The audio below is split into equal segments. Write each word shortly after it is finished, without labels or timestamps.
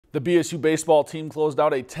The BSU baseball team closed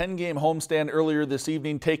out a 10-game homestand earlier this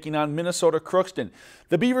evening, taking on Minnesota Crookston.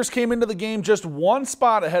 The Beavers came into the game just one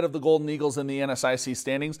spot ahead of the Golden Eagles in the NSIC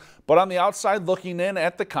standings, but on the outside looking in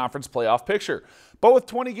at the conference playoff picture. But with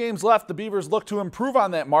 20 games left, the Beavers look to improve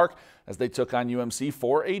on that mark as they took on UMC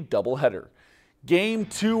for a doubleheader. Game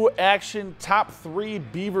 2 action, top 3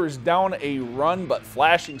 Beavers down a run, but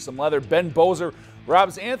flashing some leather. Ben Bozer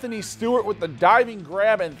robs Anthony Stewart with the diving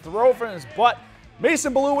grab and throw from his butt.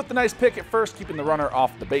 Mason Ballou with the nice pick at first, keeping the runner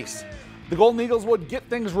off the base. The Golden Eagles would get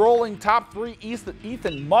things rolling. Top 3 Ethan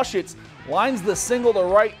Muschitz lines the single to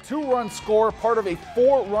right, 2-run score, part of a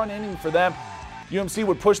 4-run inning for them. UMC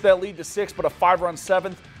would push that lead to 6, but a 5-run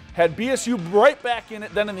 7th had BSU right back in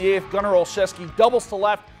it. Then in the 8th, Gunnar Olszewski doubles to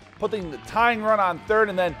left, putting the tying run on 3rd,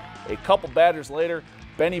 and then a couple batters later,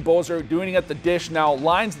 Benny Bozer doing it at the dish now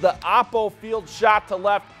lines the oppo field shot to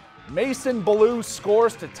left. Mason Ballou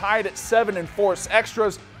scores to tie it at 7 and force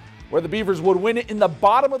extras, where the Beavers would win it in the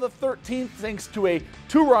bottom of the 13th thanks to a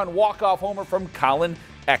 2-run walk-off homer from Colin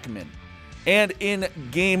Ekman. And in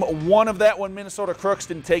game 1 of that one, Minnesota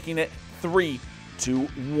Crookston taking it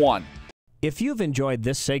 3-1. If you've enjoyed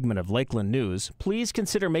this segment of Lakeland News, please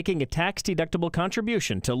consider making a tax-deductible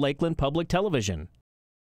contribution to Lakeland Public Television.